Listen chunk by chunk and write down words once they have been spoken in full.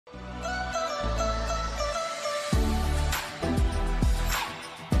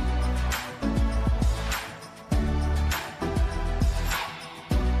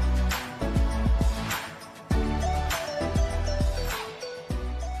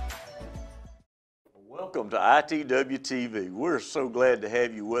welcome to ITWTV. We're so glad to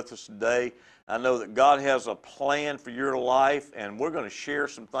have you with us today. I know that God has a plan for your life, and we're going to share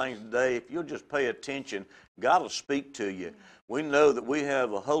some things today. If you'll just pay attention, God will speak to you. We know that we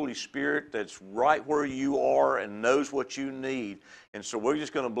have a Holy Spirit that's right where you are and knows what you need. And so we're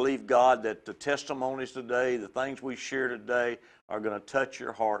just going to believe God that the testimonies today, the things we share today, are going to touch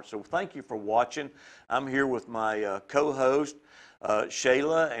your heart. So thank you for watching. I'm here with my co-host,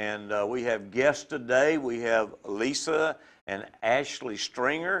 Shayla, and we have guests today. We have Lisa and Ashley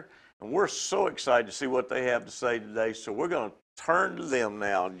Stringer, and we're so excited to see what they have to say today. So we're going to turn to them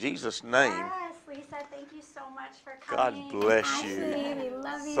now in Jesus' name. Yes, Lisa, thank you so much for coming. God bless Ashley, you. we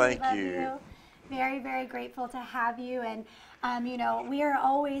love you. Thank we love you. Very, very grateful to have you. And, you know, we are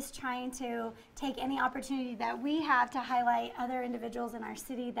always trying to take any opportunity that we have to highlight other individuals in our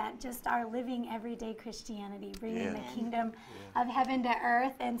city that just are living everyday Christianity, bringing the kingdom of heaven to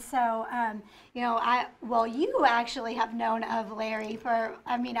earth. And so, you know, you actually have known of Larry for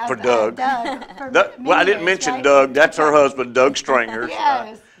Doug. For Well, I didn't years, mention right? Doug. That's her husband, Doug Stringer.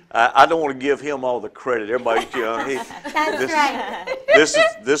 Yes. I don't want to give him all the credit. Everybody, That's right.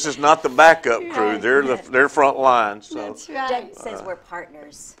 This is not the backup crew. They're front line. So. That's right. Doug says we're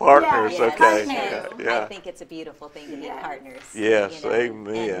partners. Partners, Yes. okay. Partners. Yeah. I think it's a beautiful thing to be partners. Yes,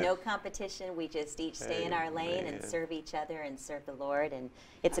 amen. And no competition. We just each stay in our lane and serve each other and serve the Lord. And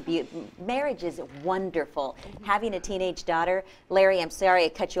it's a marriage is wonderful. Having a teenage daughter, Larry, I'm sorry I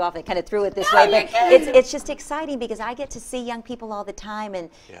cut you off. I kind of threw it this way, but it's just exciting because I get to see young people all the time,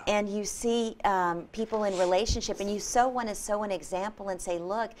 and you see people in relationship, and you want to show an example and say,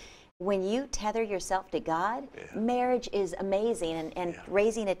 look, when you tether yourself to God, marriage is amazing. And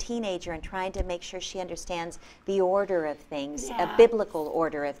raising a teenager and trying to make sure she understands the order of things, a biblical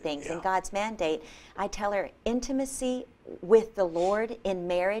order of things, and God's mandate. I tell her intimacy with the Lord in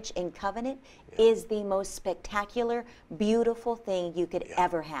marriage, in covenant, is the most spectacular, beautiful thing you could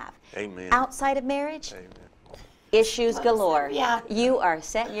ever have. Amen. Outside of marriage, issues galore. Yeah. You are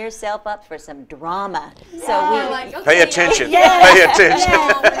setting yourself up for some drama. So Pay attention. Pay attention.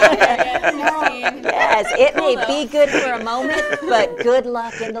 yes, it may be good for a moment, but good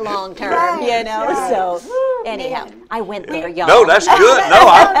luck in the long term, you know. So anyhow, I went there, y'all. No, that's good.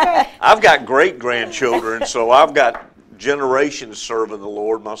 No, I've got great grandchildren, so I've got generations serving the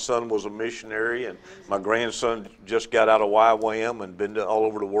Lord. My son was a missionary, and my grandson just got out of YWAM and been all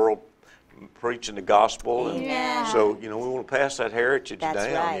over the world preaching the gospel. And so, you know, we want to pass that heritage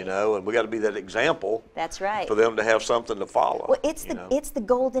down, you know, and we got to be that example. That's right. For them to have something to follow. Well, it's the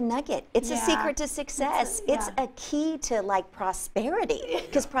golden nugget. It's a secret to success. It's a key to like prosperity,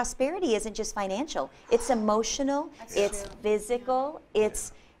 because prosperity isn't just financial. It's emotional, it's physical,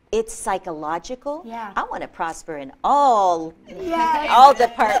 it's psychological. Yeah. I want to prosper in all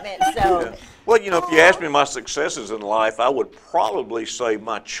departments. So Well, you know, if you ask me my successes in life, I would probably say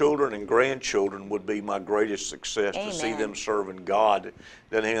my children and grandchildren would be my greatest success. To see them serving God. It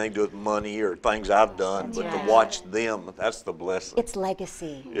doesn't have anything to do with money or things I've done, but to watch them, that's the blessing. it's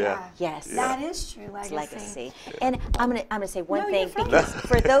legacy. Yeah. Yes. That is true legacy. It's legacy. And I'm gonna say one thing, because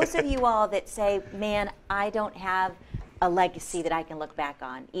for those of you all that say, man, I don't have a legacy that I can look back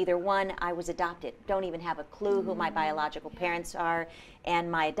on. Either one, I was adopted, don't even have a clue who my biological parents are, and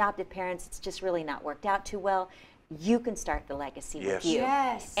my adopted parents, it's just really not worked out too well. You can start the legacy with you.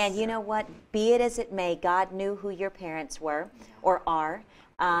 Yes. And you know what? Be it as it may, God knew who your parents were or are.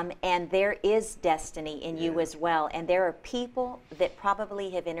 And there is destiny in you as well. And there are people that probably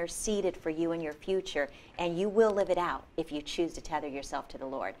have interceded for you in your future, and you will live it out if you choose to tether yourself to the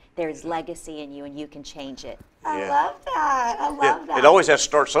Lord. There's legacy in you, and you can change it. I love that. I love that. It always has to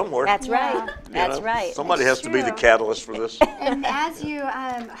start somewhere. That's right. That's right. Somebody has to be the true. catalyst for this. And as you,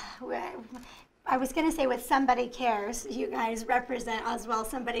 I was going to say with Somebody Cares, you guys represent as well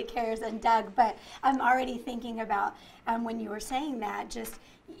Somebody Cares and Doug, but I'm already thinking about when you were saying that, just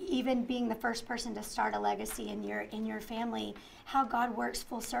even being the first person to start a legacy in your family, how God works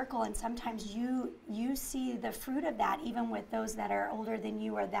full circle, and sometimes you see the fruit of that even with those that are older than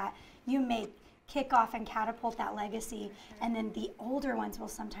you, or that you may kick off and catapult that legacy, and then the older ones will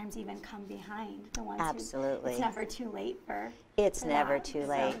sometimes even come behind the ones. Absolutely. It's never too late for. It's for never that. too So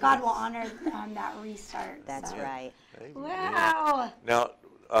late. God will honor that restart. That's right. Wow. Now,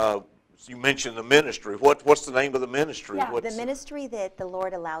 you mentioned the ministry. What's the name of the ministry? Yeah, What's The ministry that the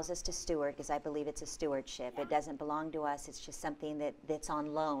Lord allows us to steward, because I believe it's a stewardship. It doesn't belong to us. It's just something that's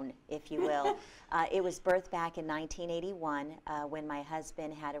on loan, if you will. It was birthed back in 1981 when my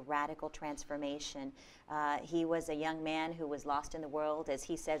husband had a radical transformation. He was a young man who was lost in the world, as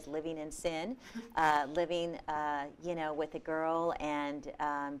he says, living in sin, living, with a girl, and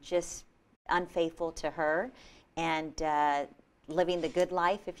just unfaithful to her and living the good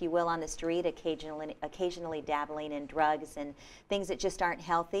life, if you will, on the street, occasionally dabbling in drugs and things that just aren't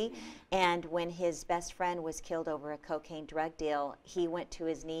healthy. And when his best friend was killed over a cocaine drug deal, he went to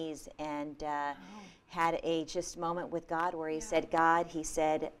his knees and had a just moment with God where he said, God, he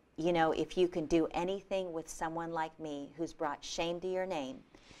said, you know, if you can do anything with someone like me who's brought shame to your name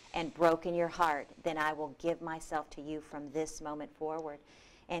and broken your heart, then I will give myself to you from this moment forward.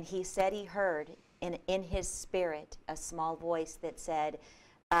 And he said he heard in his spirit a small voice that said,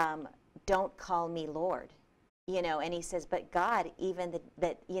 don't call me Lord. You know, and he says, but God, even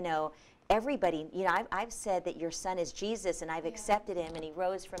that, you know, everybody, you know, I've said that your son is Jesus, and I've accepted him, and he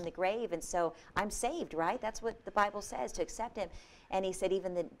rose from the grave, and so I'm saved, right? That's what the Bible says, to accept him. And he said,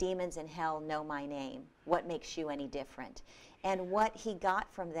 even the demons in hell know my name. What makes you any different? And what he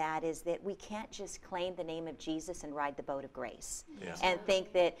got from that is that we can't just claim the name of Jesus and ride the boat of grace and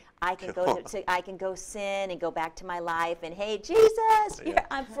think that I can I can go sin and go back to my life and, hey, Jesus,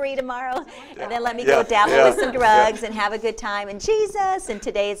 I'm free tomorrow. And then let me go dabble with some drugs and have a good time. And Jesus, and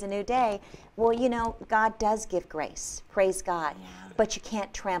today is a new day. Well, you know, God does give grace. Praise God. But you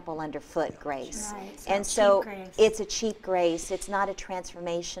can't trample underfoot grace. Right. And so it's a cheap grace. It's not a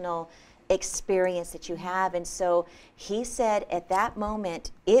transformational experience that you have. And so he said at that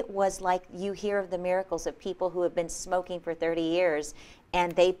moment, it was like you hear of the miracles of people who have been smoking for 30 years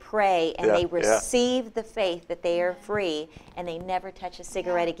and they pray and they receive the faith that they are free and they never touch a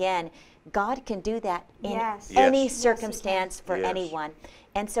cigarette again. God can do that in any circumstance for anyone.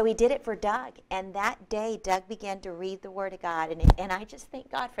 And so he did it for Doug. And that day, Doug began to read the Word of God. And I just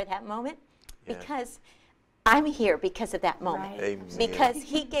thank God for that moment because I'm here because of that moment. Right. Because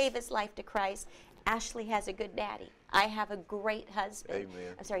he gave his life to Christ. Ashley has a good daddy. I have a great husband.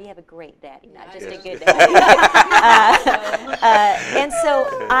 Amen. I'm sorry, you have a great daddy, not just a good daddy. And so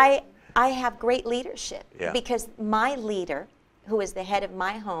I have great leadership because my leader, who is the head of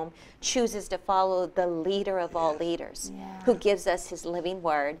my home, chooses to follow the leader of all leaders, who gives us his living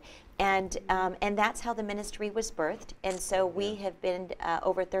word. And that's how the ministry was birthed. And so we have been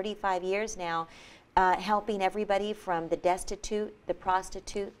over 35 years now helping everybody from the destitute, the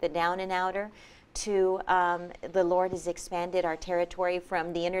prostitute, the down and outer, to the Lord has expanded our territory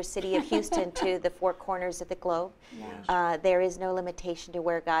from the inner city of Houston to the four corners of the globe. There is no limitation to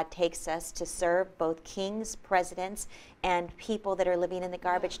where God takes us to serve both kings, presidents, and people that are living in the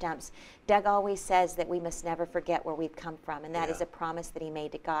garbage dumps. Doug always says that we must never forget where we've come from, and that is a promise that he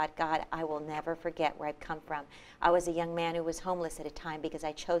made to God. God, I will never forget where I've come from. I was a young man who was homeless at a time because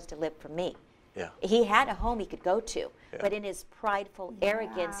I chose to live for me. He had a home he could go to, but in his prideful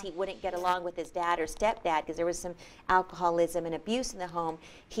arrogance, he wouldn't get along with his dad or stepdad because there was some alcoholism and abuse in the home.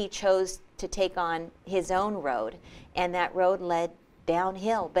 He chose to take on his own road, and that road led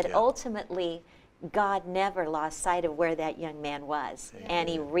downhill. But ultimately, God never lost sight of where that young man was. And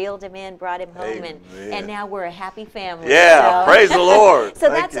he reeled him in, brought him home, and now we're a happy family. Praise the Lord. So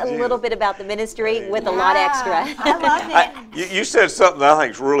that's a little bit about the ministry with a lot extra. I love it. You said something that I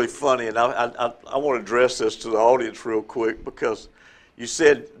think is really funny, and I want to address this to the audience real quick because you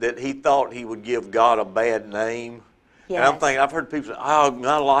said that he thought he would give God a bad name. And I'm thinking, I've heard people say, oh,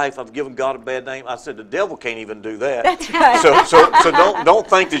 my life, I've given God a bad name. I said, the devil can't even do that. That's right. So don't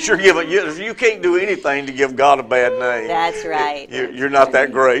think that you're giving, you can't do anything to give God a bad name. That's right. You're not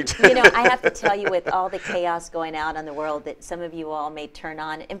that great. You know, I have to tell you, with all the chaos going out in the world, that some of you all may turn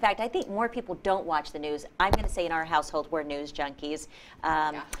on. In fact, I think more people don't watch the news. I'm going to say in our household, we're news junkies.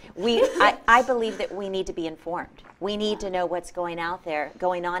 I believe that we need to be informed. We need to know what's going on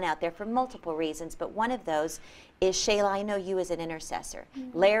out there for multiple reasons, but one of those is, Shayla, I know you as an intercessor.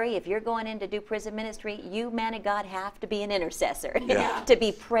 Larry, if you're going in to do prison ministry, you, man of God, have to be an intercessor to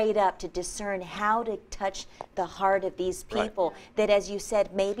be prayed up, to discern how to touch the heart of these people that, as you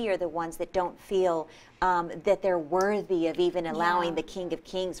said, maybe are the ones that don't feel that they're worthy of even allowing the King of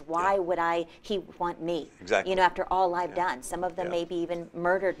Kings. Why would he want me? Exactly. You know, after all I've done. Some of them maybe even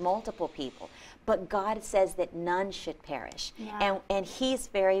murdered multiple people. But God says that none should perish. And he's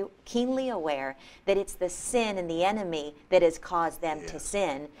very keenly aware that it's the sin and the enemy that has caused them to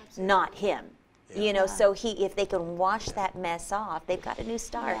sin, not him. You know, so if they can wash that mess off, they've got a new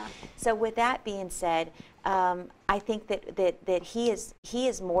start. So with that being said, I think that he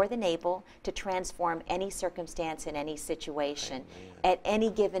is more than able to transform any circumstance in any situation at any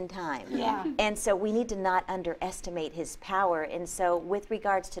given time. And so we need to not underestimate his power. And so with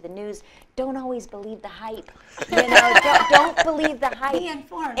regards to the news, don't always believe the hype. You know, don't believe the hype. Be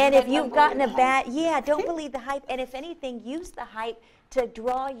informed. And if you've gotten a bad, don't believe the hype. And if anything, use the hype to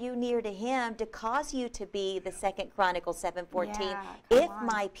draw you near to him, to cause you to be the 2 Chronicles 7:14. If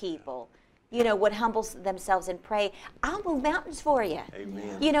my people would humble themselves and pray, I'll move mountains for you.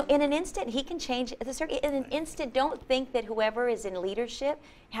 Amen. In an instant, he can change the circuit. In an instant, don't think that whoever is in leadership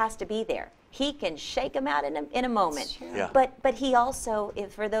has to be there. He can shake them out in a moment. Yeah. But he also,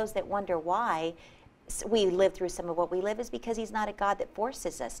 for those that wonder why we live through some of what we live, is because he's not a God that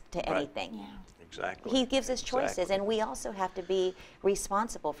forces us to anything. Yeah. Exactly. He gives us choices, Exactly. and we also have to be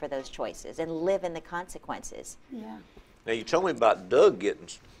responsible for those choices and live in the consequences. Yeah. Now, you told me about Doug getting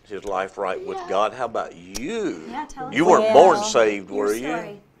his life right with Yeah. God. How about you? Yeah, tell us You weren't about born it. saved, Your were you?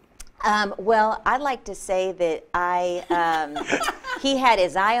 story. Well, I'd like to say that he had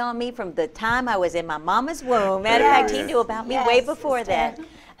his eye on me from the time I was in my mama's womb. Matter of fact, he knew about me way Yes, before that. sister.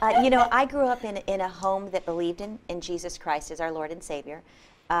 I grew up in a home that believed in Jesus Christ as our Lord and Savior.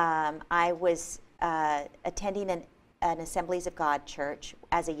 I was attending an Assemblies of God church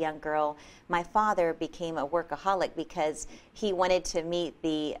as a young girl. My father became a workaholic because he wanted to meet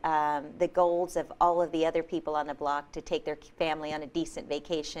the goals of all of the other people on the block to take their family on a decent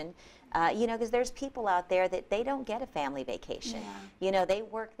vacation. Because there's people out there that they don't get a family vacation. Yeah. They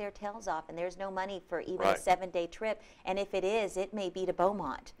work their tails off, and there's no money for even a Right. 7-day trip. And if it is, it may be to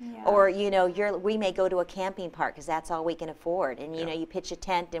Beaumont, Yeah. or we may go to a camping park because that's all we can afford. And Yeah. you pitch a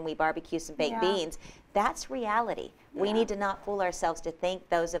tent and we barbecue some baked Yeah. beans. That's reality. We Yeah. need to not fool ourselves to think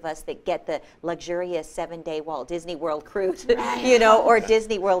those of us that get the luxurious 7-day Walt Disney World cruise, Right. or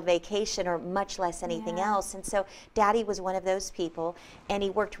Disney World vacation, or much less anything Yeah. else. And so Daddy was one of those people, and he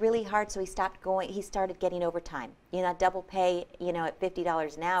worked really hard, so he stopped going. He started getting overtime. Double pay, at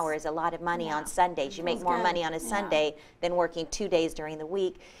 $50 an hour is a lot of money Yeah. on Sundays. You make Feels more good. money on a Yeah. Sunday than working 2 days during the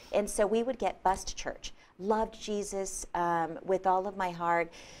week. And so we would get bus to church. Loved Jesus with all of my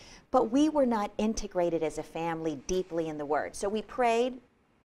heart. But we were not integrated as a family deeply in the Word. So we prayed.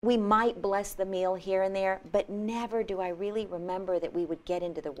 We might bless the meal here and there, but never do I really remember that we would get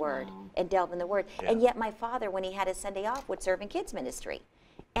into the Word and delve in the Word. Yeah. And yet my father, when he had his Sunday off, would serve in kids ministry.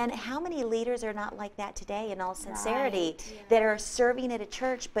 And how many leaders are not like that today, in all sincerity, Right. Yeah. that are serving at a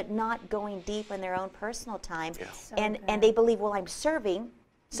church but not going deep in their own personal time? Yeah. So and good. they believe, well, I'm serving,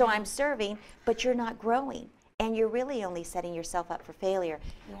 so I'm serving, but you're not growing. And you're really only setting yourself up for failure.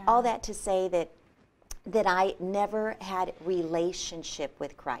 Yeah. All that to say that I never had relationship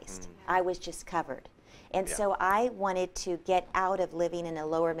with Christ. I was just covered. And Yeah. so I wanted to get out of living in a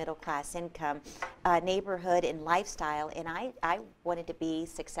lower middle class income neighborhood and lifestyle, and I wanted to be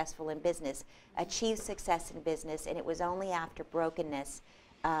successful in business, achieve success in business, and it was only after brokenness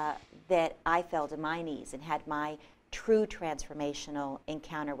that I fell to my knees and had my true transformational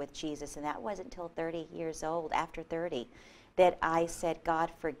encounter with Jesus. And that wasn't until 30 years old, after 30, that I said,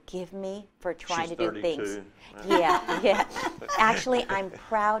 God, forgive me for trying She's to do 32. things. Yeah. Actually, I'm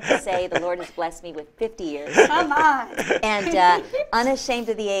proud to say the Lord has blessed me with 50 years. Come on. And unashamed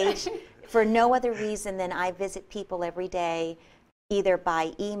of the age, for no other reason than I visit people every day, either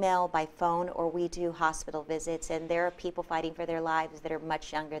by email, by phone, or we do hospital visits, and there are people fighting for their lives that are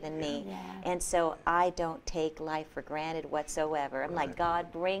much younger than me. Yeah. And so I don't take life for granted whatsoever. I'm like, God,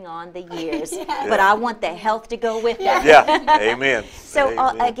 bring on the years, but I want the health to go with it. Yeah. Amen. So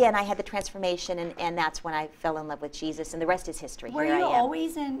Amen. again, I had the transformation, and that's when I fell in love with Jesus, and the rest is history. Were Here you I am.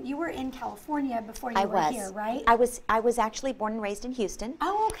 always you were in California before you I were was here, right? I was actually born and raised in Houston.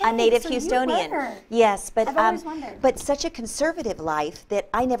 Oh, okay. A native So you Houstonian. were. Yes, but I've always wondered. but such a conservative life that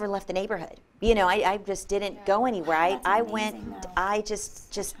I never left the neighborhood. I just didn't go anywhere. That's I amazing, went. though. I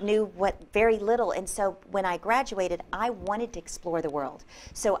just knew very little, and so when I graduated, I wanted to explore the world.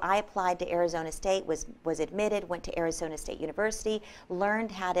 So I applied to Arizona State, was admitted, went to Arizona State University,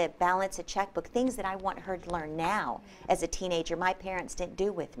 learned how to balance a checkbook, things that I want her to learn now as a teenager. My parents didn't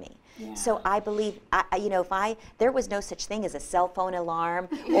do with me. Yeah. So I believe, there was no such thing as a cell phone alarm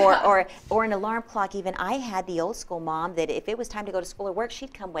or an alarm clock even. I had the old school mom that if it was time to go to school or work,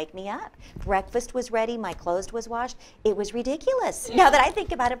 she'd come wake me up. Breakfast was ready, my clothes was washed. It was ridiculous. Now that I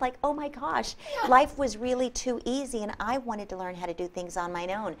think about it, I'm like, oh my gosh, life was really too easy, and I wanted to learn how to do things on my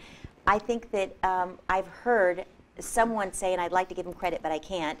own. I think that I've heard someone say, and I'd like to give him credit, but I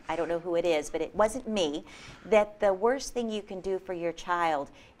can't. I don't know who it is, but it wasn't me, that the worst thing you can do for your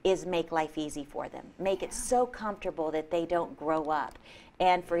child is make life easy for them. Make it so comfortable that they don't grow up.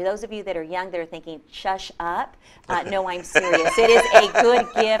 And for those of you that are young that are thinking, shush up, no, I'm serious. It is a good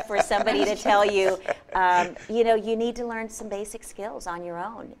gift for somebody to tell you, you need to learn some basic skills on your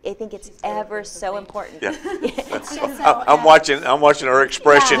own. I think it's ever so important. Yeah. I'm I'm watching her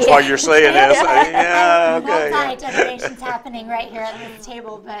expressions while you're saying this. Yeah, okay. Multi-generations happening right here at this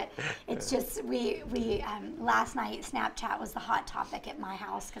table, but it's just we last night Snapchat was the hot topic at my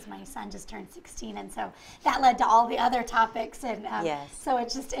house because my son just turned 16, and so that led to all the other topics, and Yes. so also,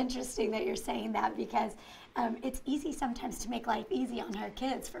 it's just interesting that you're saying that because it's easy sometimes to make life easy on our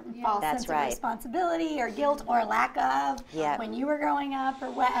kids from false sense of responsibility or guilt or lack of when you were growing up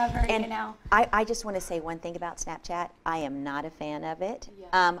or whatever, and you know. I just want to say one thing about Snapchat. I am not a fan of it.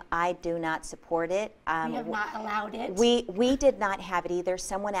 I do not support it. We have not allowed it. We did not have it either.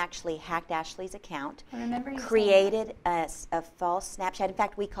 Someone actually hacked Ashley's account, created a false Snapchat. In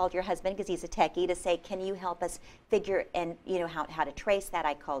fact, we called your husband because he's a techie to say, can you help us figure and how to trace that?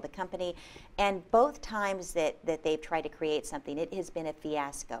 I called the company, and both times that they've tried to create something, it has been a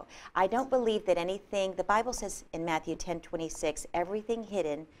fiasco. I don't believe that anything, the Bible says in Matthew 10:26, everything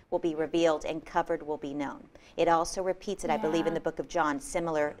hidden will be revealed and covered will be known. It also repeats it, I believe, in the book of John,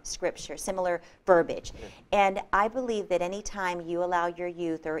 similar scripture, similar verbiage. And I believe that any time you allow your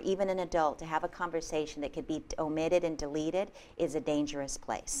youth or even an adult to have a conversation that could be omitted and deleted is a dangerous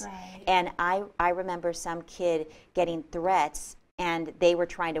place. Right. And I remember some kid getting threats and they were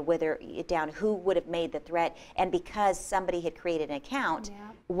trying to wither it down who would have made the threat. And because somebody had created an account,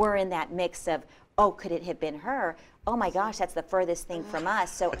 we're in that mix of, oh, could it have been her? Oh my gosh, that's the furthest thing from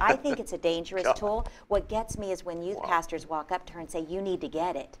us. So I think it's a dangerous tool. What gets me is when youth pastors walk up to her and say, you need to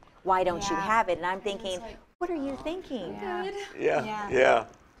get it. Why don't you have it? And I'm thinking, what are you thinking?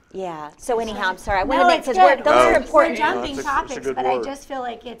 Yeah. So anyhow, I'm sorry. I want to make, because those are important. We're jumping topics, but I just feel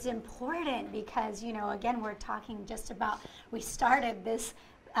like it's important because, again, we're talking just about, we started this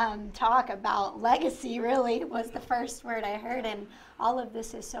talk about legacy, really, was the first word I heard. And all of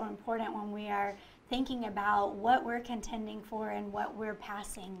this is so important when we are thinking about what we're contending for and what we're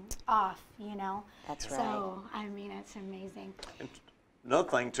passing off, That's right. So, I mean, it's amazing. And another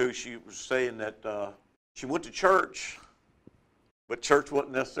thing, too, she was saying that she went to church, but church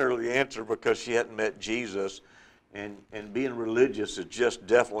wasn't necessarily the answer because she hadn't met Jesus. And being religious is just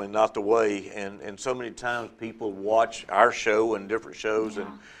definitely not the way. And so many times people watch our show and different shows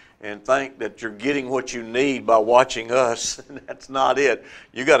and think that you're getting what you need by watching us, and that's not it.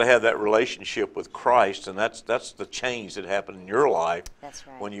 You got to have that relationship with Christ, and that's the change that happened in your life. That's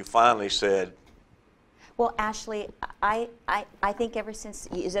right. When you finally said. Well, Ashley, I think ever since,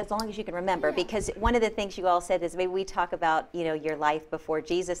 as long as you can remember, because one of the things you all said is maybe we talk about, your life before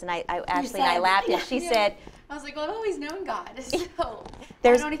Jesus, and Ashley and I laughed, and she said, I was like, well, I've always known God, so I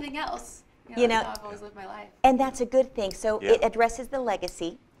don't know anything else. That's how I've always lived my life. And that's a good thing. So it addresses the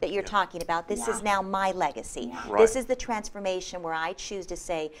legacy that you're talking about. This is now my legacy. Right. This is the transformation where I choose to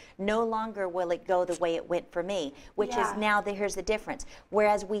say, no longer will it go the way it went for me, which is now, here's the difference.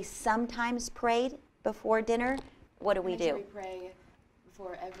 Whereas we sometimes prayed before dinner, what do we do? We pray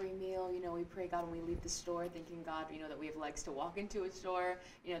before every meal. We pray God when we leave the store, thinking God, that we have legs to walk into a store,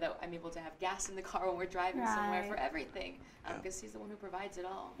 that I'm able to have gas in the car when we're driving somewhere for everything, because He's the one who provides it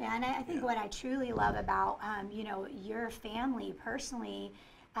all. Yeah, and I think what I truly love about, your family personally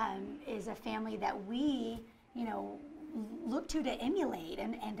is a family that we, look to emulate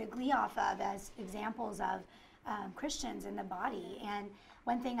and to glee off of as examples of Christians in the body. And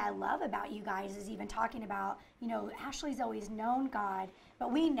one thing I love about you guys is even talking about, Ashley's always known God,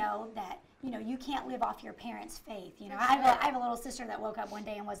 but we know that, you can't live off your parents' faith. I have a little sister that woke up one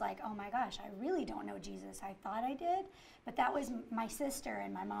day and was like, oh my gosh, I really don't know Jesus. I thought I did, but that was my sister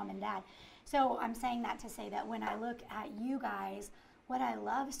and my mom and dad. So I'm saying that to say that when I look at you guys, what I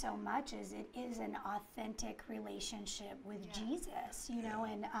love so much is it is an authentic relationship with Jesus,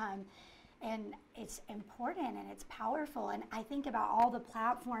 and it's important and it's powerful. And I think about all the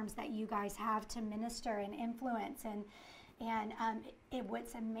platforms that you guys have to minister and influence. And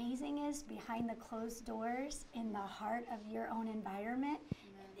what's amazing is behind the closed doors in the heart of your own environment,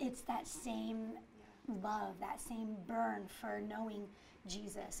 it's that same love, that same burn for knowing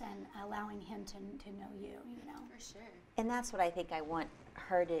Jesus and allowing Him to know you, For sure. And that's what I think I want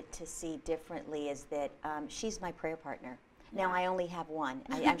her to see differently is that she's my prayer partner. Now, I only have one.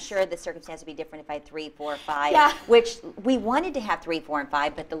 I'm sure the circumstance would be different if I had 3, 4, 5, which we wanted to have 3, 4, and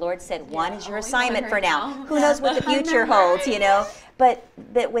 5, but the Lord said one is your assignment for now. Who knows what the future holds, But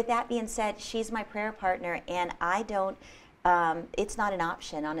with that being said, she's my prayer partner, and I don't, it's not an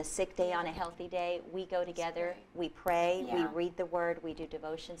option. On a sick day, on a healthy day, we go together, we pray, we read the Word, we do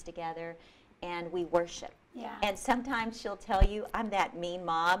devotions together, and we worship. Yeah. And sometimes she'll tell you, I'm that mean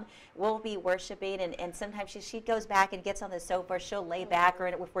mom. We'll be worshiping, and sometimes she goes back and gets on the sofa, or she'll lay back, or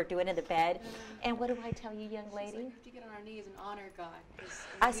if we're doing it in the bed. And what do I tell you, young lady? She's like, we have to get on our knees and honor God.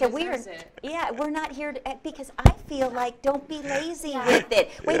 I said, we're not here to, because I feel like, don't be lazy with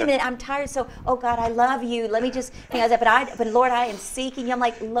it. Wait a minute, I'm tired, so, oh God, I love you. Let me just, but Lord, I am seeking you. I'm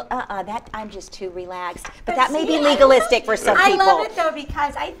like, I'm just too relaxed. But that may be legalistic for some people. I love it though,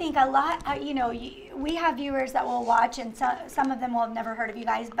 because I think a lot, we have viewers that will watch, and some of them will have never heard of you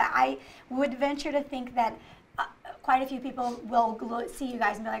guys, but I would venture to think that quite a few people will see you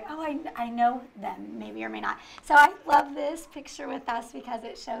guys and be like, oh, I know them, maybe or may not. So I love this picture with us because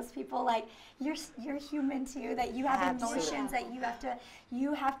it shows people like you're human too, that you have emotions that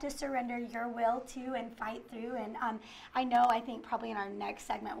you have to surrender your will to and fight through. And I think probably in our next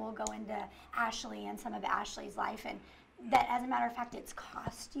segment we'll go into Ashley and some of Ashley's life, and that, as a matter of fact, it's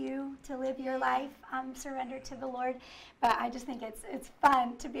cost you to live your life surrendered to the Lord. But I just think it's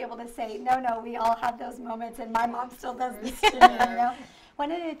fun to be able to say, no, we all have those moments, and my mom still does this to me, you know?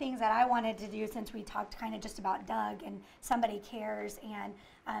 One of the things that I wanted to do, since we talked kind of just about Doug and somebody cares and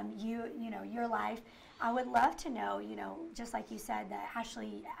your life, I would love to know, just like you said, that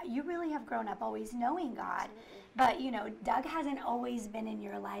Ashley, you really have grown up always knowing God. Absolutely. But, Doug hasn't always been in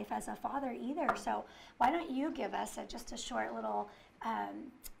your life as a father either. So why don't you give us just a short little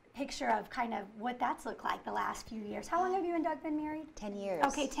picture of kind of what that's looked like the last few years. How long have you and Doug been married? 10 years.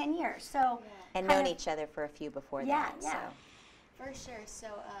 Okay, 10 years. So and known each other for a few before that. Yeah. So. For sure. So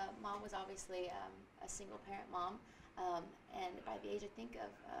mom was obviously a single parent mom. And by the age, I think,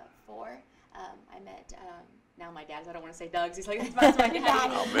 of 4, I met, now my dad's, I don't want to say Doug's, he's like, that's my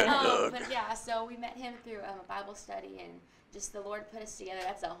dad. But yeah, so we met him through a Bible study, and just the Lord put us together.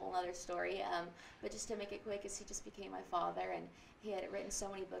 That's a whole other story. But just to make it quick, he just became my father, and he had written so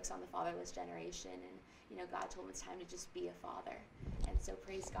many books on the fatherless generation, and God told him it's time to just be a father. And so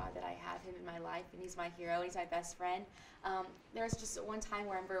praise God that I have him in my life, and he's my hero, and he's my best friend. There was just one time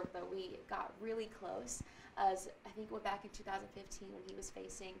where I remember that we got really close. I think back in 2015 when he was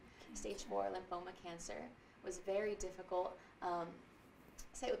facing stage 4 lymphoma cancer. It was very difficult.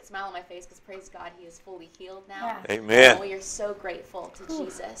 Say it with a smile on my face, because praise God, he is fully healed now. Yeah. Amen. And we are so grateful to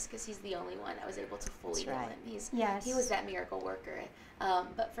Jesus, because he's the only one that was able to fully heal him. He was that miracle worker.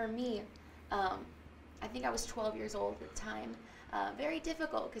 But for me, I think I was 12 years old at the time. Very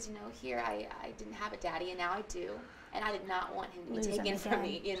difficult, because here I didn't have a daddy, and now I do, and I did not want him to be taken from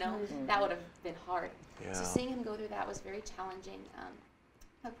me. That would have been hard. Yeah. So seeing him go through that was very challenging.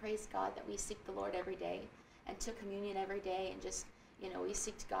 But praise God that we seek the Lord every day, and took communion every day, and just we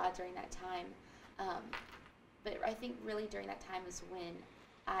seeked God during that time. But I think really during that time is when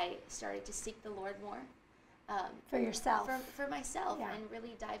I started to seek the Lord more. For yourself. For myself, yeah. And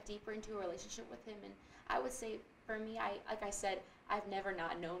really dive deeper into a relationship with him. And I would say, for me, like I said, I've never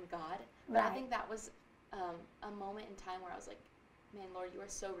not known God. But right. I think that was a moment in time where I was like, man, Lord, you are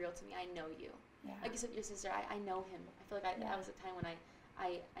so real to me. I know you. Yeah. Like you said, your sister, I know him. I feel like that was a time when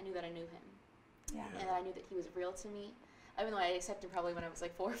I knew that I knew him. Yeah. And I knew that he was real to me. Even though I accepted him probably when I was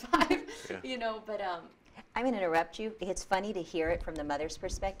like 4 or 5, but... I'm going to interrupt you. It's funny to hear it from the mother's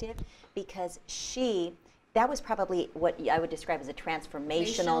perspective, because that was probably what I would describe as a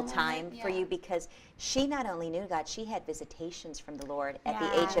transformational time for you, because she not only knew God, she had visitations from the Lord at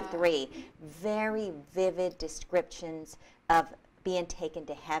the age of 3. Very vivid descriptions of being taken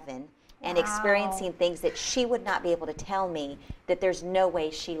to heaven and experiencing things that she would not be able to tell me, that there's no way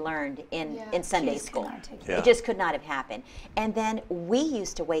she learned in Sunday school. It just could not have happened. And then we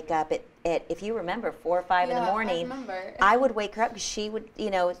used to wake up at if you remember, 4 or 5 in the morning. I would wake her up. She would,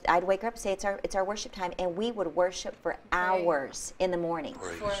 I'd wake her up and say it's our worship time, and we would worship for hours in the morning.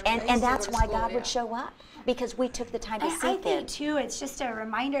 And that's why God would show up, because we took the time to seek Him. I think too, it's just a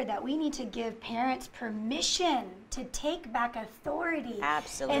reminder that we need to give parents permission to take back authority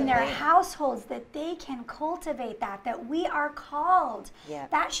in their households, that they can cultivate that we are called.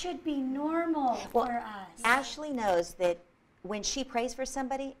 That should be normal for us. Ashley knows that when she prays for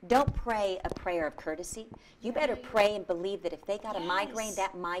somebody, don't pray a prayer of courtesy. You better pray and believe that if they got a migraine,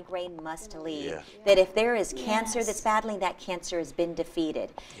 that migraine must leave. Yeah. That if there is cancer that's battling, that cancer has been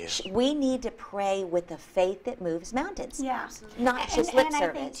defeated. Yeah. We need to pray with a faith that moves mountains. Yeah. Not just lip service. And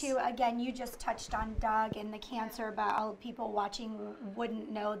I think too, again, you just touched on Doug and the cancer, but all people watching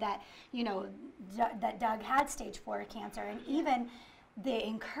wouldn't know that, that Doug had stage 4 cancer. And even the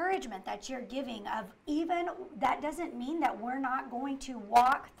encouragement that you're giving of even that doesn't mean that we're not going to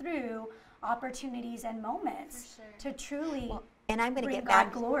walk through opportunities and moments to truly and I'm going to get God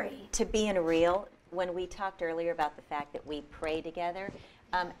back glory. To being real. When we talked earlier about the fact that we pray together,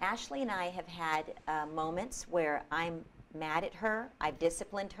 Ashley and I have had moments where I'm mad at her, I've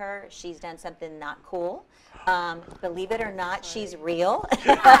disciplined her, she's done something not cool. Believe it or not, she's real.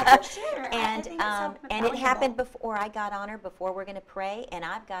 Yeah, for sure. And it happened before I got on her, before we're going to pray, and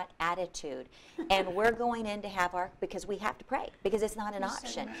I've got attitude. And we're going in to have because we have to pray, because it's not an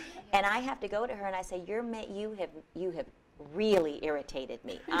option. And I have to go to her and I say, you have really irritated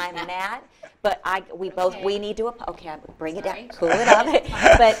me. I'm mad, but we need to bring it down, cool it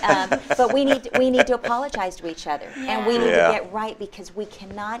up. But we need to apologize to each other, and we need to get right, because we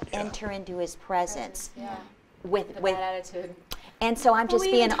cannot enter into His presence with that attitude. And so I'm just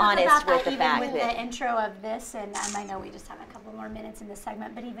being honest with the fact with that the intro of this, and I know we just have a couple more minutes in this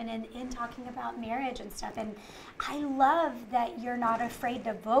segment, but even in talking about marriage and stuff, and I love that you're not afraid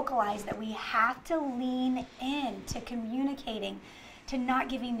to vocalize that we have to lean in to communicating, to not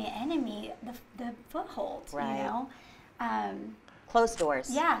giving the enemy the foothold, right. you know? Close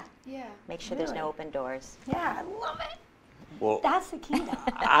doors. Yeah. Yeah. Make sure there's no open doors. Yeah, I love it. Well, that's the kingdom.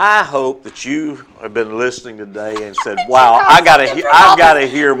 I hope that you have been listening today and said, "Wow, I've got to hear more. I've got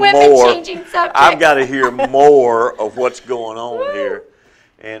to hear more of what's going on here."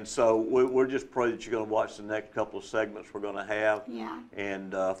 And so we're just praying that you're going to watch the next couple of segments we're going to have,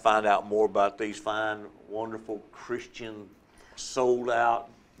 and find out more about these fine, wonderful Christian, sold-out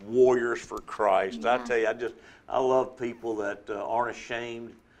warriors for Christ. Yeah. I tell you, I love people that aren't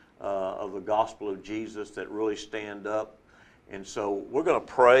ashamed of the gospel of Jesus, that really stand up. And so we're going to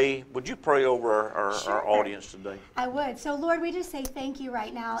pray. Would you pray over our audience today? I would. So, Lord, we just say thank you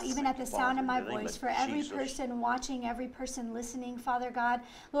right now, even at the sound of my voice, for every person watching, every person listening, Father God.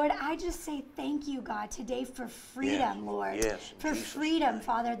 Lord, I just say thank you, God, today for freedom, Lord. Yes. For freedom,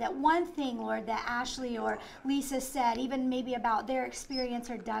 Father. That one thing, Lord, that Ashley or Lisa said, even maybe about their experience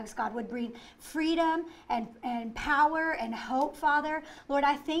or Doug's, God, would bring freedom and power and hope, Father. Lord,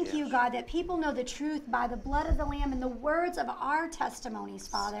 I thank you, God, that people know the truth by the blood of the Lamb and the words of our testimonies,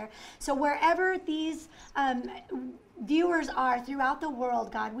 Father. So wherever these viewers are throughout the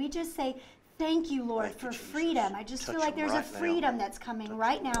world, God, we just say thank you, Lord, for freedom. I just feel like there's a freedom that's coming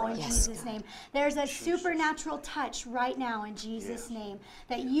right now in Jesus' name. There's a supernatural touch right now in Jesus' name,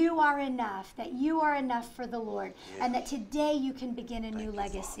 that you are enough, for the Lord, and that today you can begin a new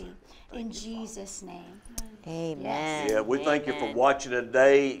legacy in Jesus' name. Amen. Yeah, we thank you for watching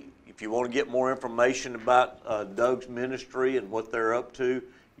today. If you want to get more information about Doug's ministry and what they're up to,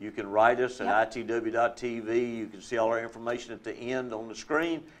 you can write us at itw.tv. You can see all our information at the end on the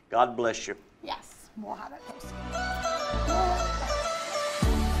screen. God bless you. Yes, we'll have it posted.